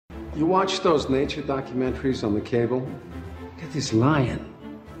You watch those nature documentaries on the cable? Get this lion.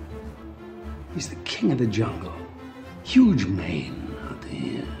 He's the king of the jungle. Huge mane out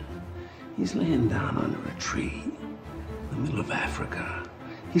there. He's laying down under a tree in the middle of Africa.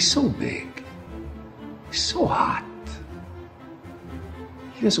 He's so big. He's so hot.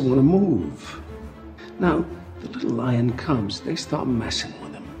 He doesn't want to move. Now, the little lion cubs, they start messing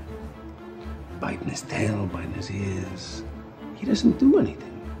with him. Biting his tail, biting his ears. He doesn't do anything.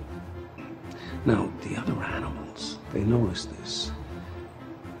 Now, the other animals, they notice this.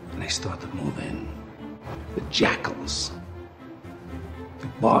 And they start to move in. The jackals.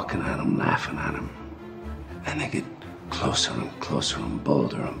 They're barking at him, laughing at him. And they get closer and closer and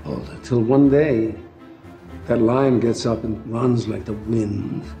bolder, till one day, that lion gets up and runs like the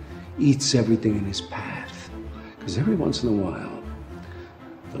wind, eats everything in his path. Because every once in a while,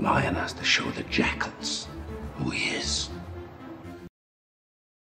 the lion has to show the jackals who he is.